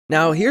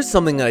Now, here's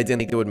something that I didn't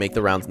think it would make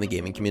the rounds in the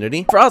gaming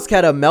community. Frosk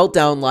had a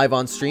meltdown live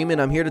on stream, and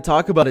I'm here to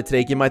talk about it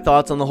today, give my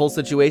thoughts on the whole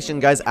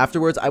situation. Guys,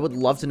 afterwards, I would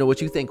love to know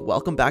what you think.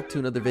 Welcome back to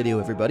another video,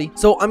 everybody.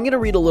 So, I'm gonna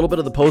read a little bit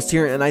of the post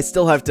here, and I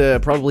still have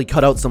to probably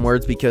cut out some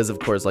words because, of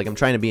course, like, I'm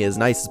trying to be as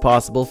nice as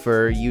possible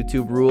for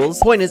YouTube rules.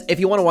 Point is, if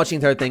you want to watch the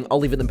entire thing, I'll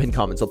leave it in the pinned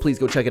comment, so please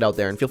go check it out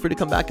there, and feel free to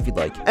come back if you'd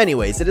like.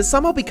 Anyways, it has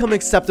somehow become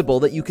acceptable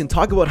that you can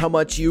talk about how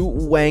much you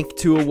wank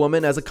to a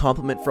woman as a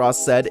compliment,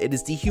 Frost said. It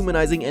is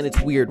dehumanizing and it's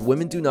weird.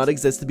 Women do not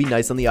exist to be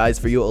nice on the eyes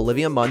for you.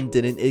 Olivia Munn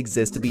didn't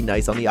exist to be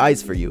nice on the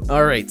eyes for you.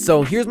 Alright,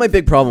 so here's my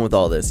big problem with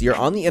all this. You're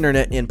on the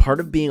internet, and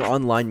part of being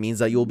online means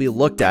that you will be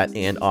looked at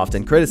and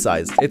often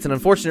criticized. It's an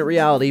unfortunate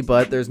reality,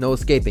 but there's no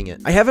escaping it.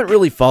 I haven't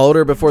really followed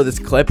her before this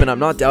clip, and I'm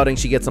not doubting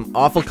she gets some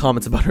awful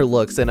comments about her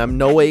looks, and I'm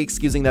no way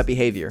excusing that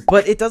behavior.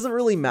 But it doesn't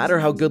really matter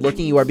how good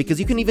looking you are, because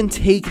you can even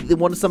take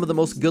some of the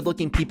most good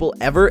looking people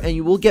ever, and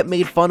you will get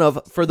made fun of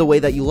for the way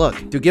that you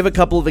look. To give a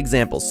couple of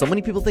examples, so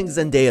many people think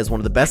Zendaya is one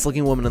of the best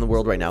looking women in the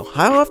world right now.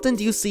 How often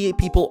do you see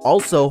people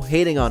also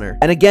hating on her?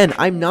 And again,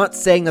 I'm not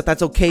saying that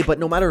that's okay, but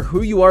no matter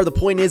who you are, the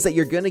point is that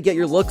you're gonna get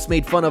your looks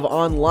made fun of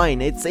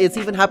online. It's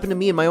even happened to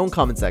me in my own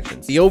comment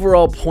sections. The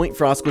overall point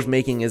Frosk was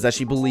making is that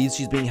she believes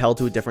she's being held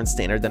to a different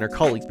standard than her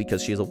colleagues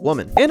because she is a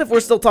woman. And if we're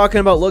still talking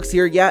about looks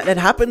here, yeah, it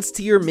happens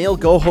to your male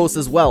co-hosts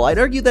as well. I'd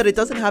argue that it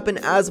doesn't happen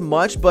as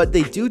much, but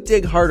they do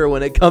dig harder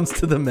when it comes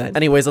to the men.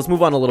 Anyways, let's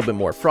move on a little bit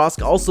more.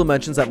 Frosk also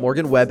mentions that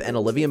Morgan Webb and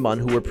Olivia Munn,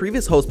 who were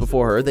previous hosts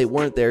before her, they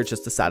weren't there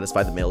just to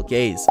satisfy the male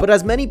gaze. But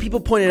as many people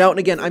pointed out, and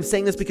again, I'm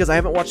saying this because I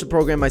haven't watched the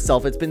program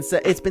myself, it's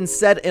been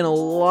said in a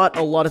lot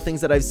of things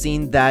that I've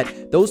seen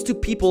that those two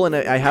people, and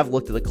I have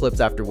looked at the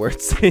clips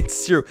afterwards,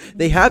 it's true,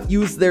 they have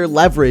used their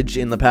leverage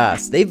in the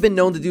past. They've been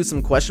known to do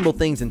some questionable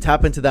things and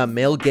tap into that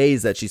male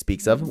gaze that she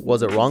speaks of.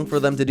 Was it wrong for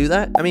them to do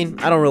that? I mean,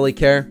 I don't really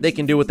care. They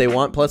can do what they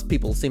want, plus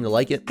people seem to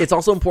like it. It's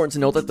also important to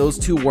note that those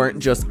two weren't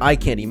just eye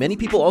candy. Many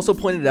people also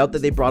pointed out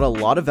that they brought a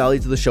lot of value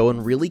to the show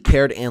and really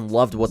cared and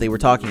loved what they were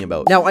talking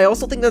about. Now, I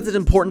also think that it's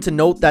important to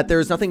note that there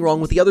is nothing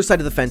wrong with the other side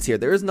of the fence here.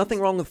 There is nothing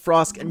wrong with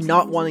Frosk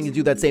not wanting to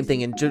do that same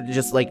thing and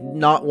just like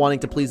not wanting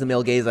to please the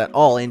male gaze at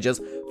all and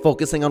just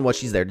focusing on what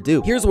she's there to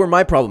do. Here's where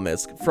my problem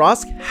is.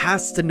 Frosk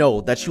has to know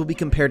that she will be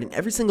compared in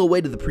every single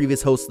way to the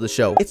previous host of the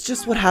show. It's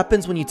just what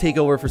happens when you take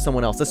over for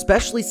someone else,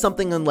 especially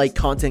something unlike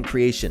content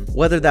creation.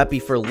 Whether that be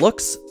for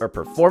looks or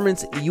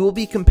performance, you will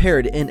be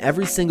compared in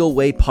every single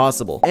way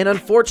possible. And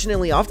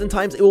unfortunately,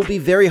 oftentimes it will be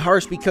very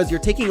harsh because you're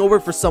taking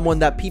over for someone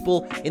that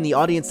people in the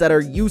audience that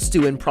are used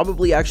to and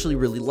probably actually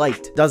really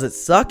liked. Does it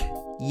suck?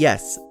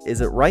 Yes.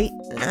 Is it right?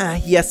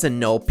 Yes and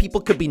no.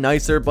 People could be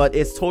nicer, but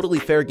it's totally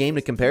fair game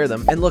to compare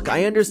them. And look,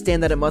 I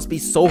understand that it must be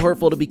so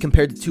hurtful to be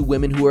compared to two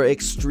women who are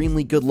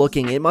extremely good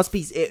looking. It must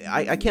be,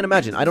 I can't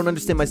imagine. I don't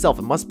understand myself.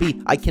 It must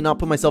be, I cannot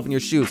put myself in your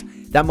shoes.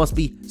 That must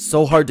be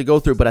so hard to go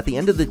through. But at the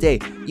end of the day,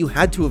 you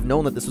had to have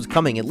known that this was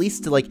coming, at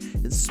least to like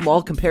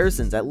small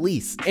comparisons, at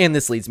least. And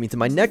this leads me to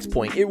my next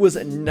point. It was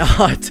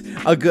not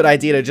a good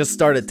idea to just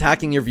start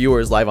attacking your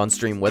viewers live on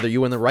stream, whether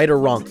you were in the right or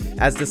wrong.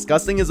 As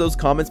disgusting as those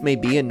comments may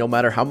be, and no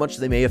matter how much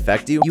they may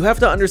affect you, you have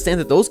to understand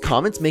that those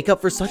comments make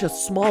up for such a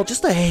small,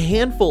 just a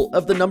handful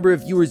of the number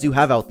of viewers you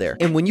have out there.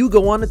 And when you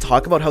go on to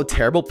talk about how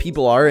terrible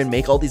people are and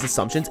make all these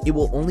assumptions, it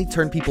will only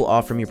turn people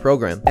off from your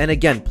program. And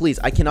again, please,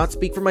 I cannot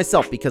speak for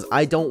myself because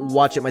I don't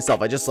watch it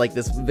myself. I just like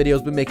this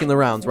video's been making the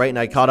rounds, right? And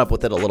I caught up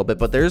with it a little bit,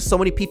 but there's so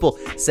many people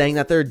saying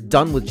that they're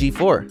done with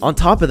G4. On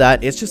top of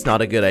that, it's just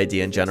not a good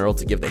idea in general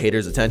to give the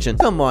haters attention.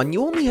 Come on,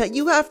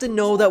 you have to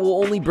know that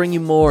will only bring you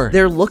more.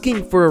 They're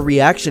looking for a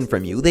reaction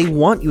from you. They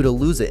want you to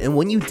lose it. And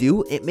when you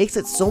do, it makes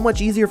it so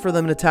much easier for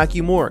them to attack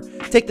you more.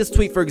 Take this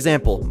tweet for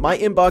example. My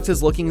inbox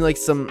is looking like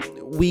some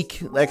weak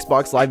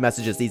Xbox Live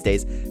messages these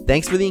days.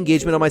 Thanks for the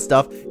engagement on my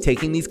stuff,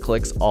 taking these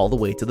clicks all the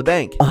way to the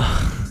bank.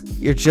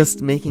 You're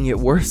just making it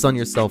worse on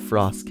yourself,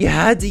 Frosk. You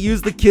had to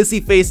use the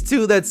kissy face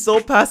too. That's so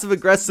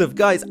passive-aggressive.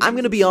 Guys, I'm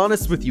gonna be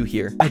honest with you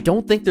here. I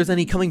don't think there's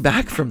any coming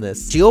back from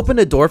this. She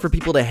opened a door for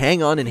people to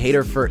hang on and hate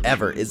her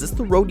forever. Is this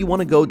the road you want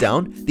to go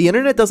down? The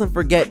internet doesn't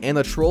forget, and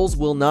the trolls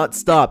will not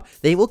stop.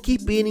 They will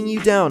keep beating you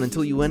down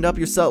until you end up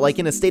yourself like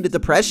in a state of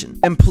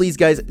depression. And please,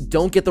 guys,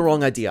 don't get the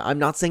wrong idea. I'm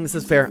not saying this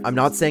is fair. I'm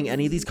not saying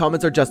any of these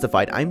comments are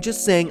justified. I'm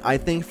just saying I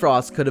think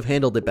Frost could have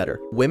handled it better.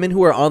 Women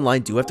who are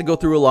online do have to go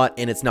through a lot,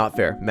 and it's not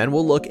fair. Men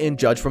will look and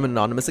judge from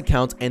anonymous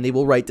accounts, and they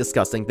will write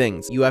disgusting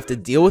things. You have to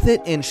deal with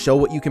it and show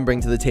what you can bring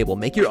to the table.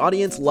 Make your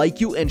audience like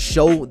you and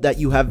show that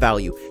you have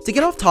value. To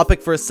get off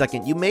topic for a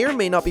second, you may or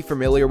may not be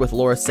familiar with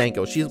Laura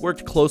Sanko. She's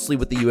worked closely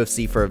with the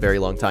UFC for a very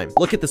long time.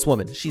 Look at this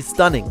woman. She's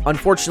stunning.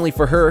 Unfortunately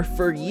for her,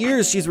 for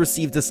years she's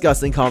received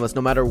disgusting comments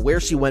no matter where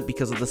she went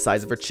because of the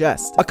size of her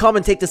chest. A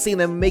common take to see in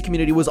the MMA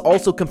community was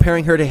also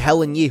comparing her to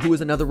Helen Yee, who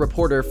is another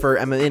reporter for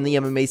in the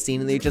MMA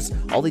scene,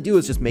 and all they do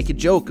is just make a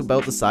joke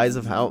about the size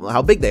of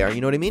how big they are,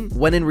 you know what I mean?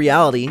 When in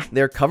reality,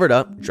 they're covered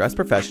up, dressed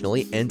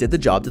professionally, and did the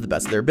job to the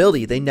best of their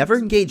ability. They never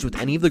engaged with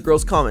any of the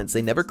gross comments,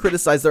 they never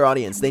criticized their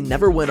audience, they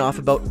never went off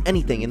about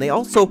anything, and they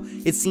also,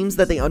 it seems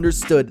that they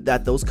understood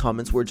that those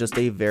comments were just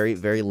a very,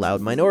 very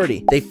loud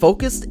minority. They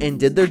focused and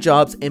did their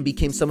jobs and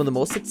became some of the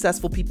most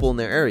successful people in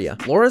their area.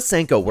 Laura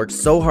Sanko worked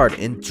so hard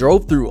and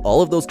drove through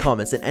all of those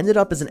comments and ended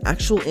up as an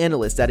actual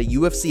analyst at a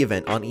UFC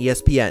event on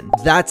ESPN.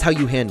 That's how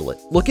you handle it.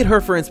 Look at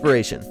her for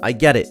inspiration. I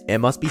get it. It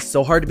must be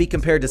so hard to be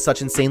compared to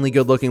such insanely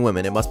good-looking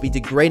women. It must be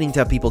degrading to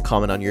have people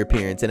comment on your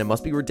appearance, and it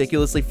must be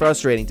ridiculously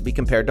frustrating to be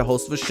compared to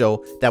hosts of a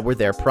show that were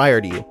there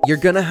prior to you. You're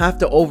gonna have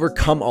to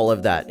overcome all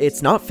of that.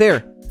 It's not fair,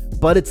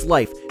 but it's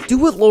life. Do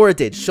what Laura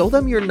did. Show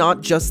them you're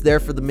not just there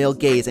for the male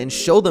gaze, and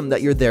show them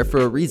that you're there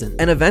for a reason.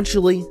 And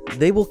eventually,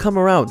 they will come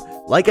around.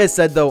 Like I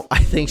said though,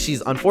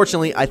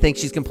 unfortunately, I think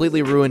she's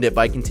completely ruined it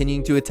by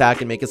continuing to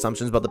attack and make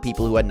assumptions about the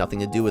people who had nothing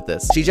to do with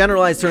this. She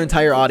generalized her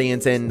entire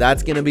audience, and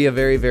that's gonna be a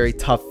very, very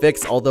tough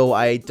fix, although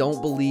I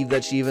don't believe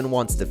that she even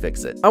wants to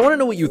fix it. I wanna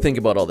know what you think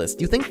about all this.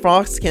 Do you think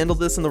Frosk handled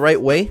this in the right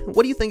way?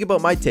 What do you think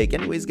about my take?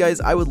 Anyways, guys,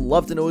 I would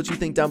love to know what you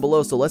think down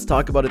below, so let's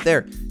talk about it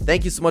there.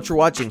 Thank you so much for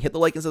watching. Hit the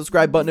like and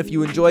subscribe button if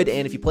you enjoyed,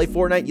 and if you play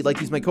Fortnite, you'd like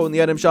to use my code in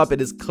the item shop, it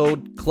is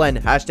code CLEN,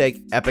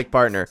 hashtag epic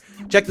partner.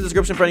 Check the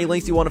description for any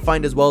links you want to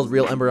find, as well as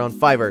Real Ember on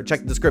Fiverr. Check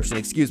the description,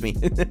 excuse me.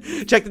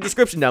 Check the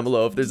description down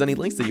below if there's any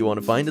links that you want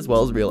to find, as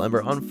well as Real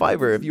Ember on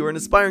Fiverr. If you are an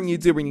aspiring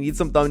YouTuber and you need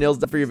some thumbnails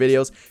done for your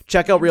videos,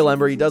 check out Real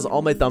Ember. He does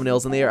all my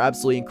thumbnails, and they are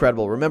absolutely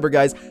incredible. Remember,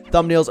 guys,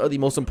 thumbnails are the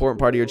most important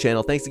part of your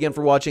channel. Thanks again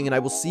for watching, and I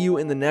will see you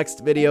in the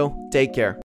next video. Take care.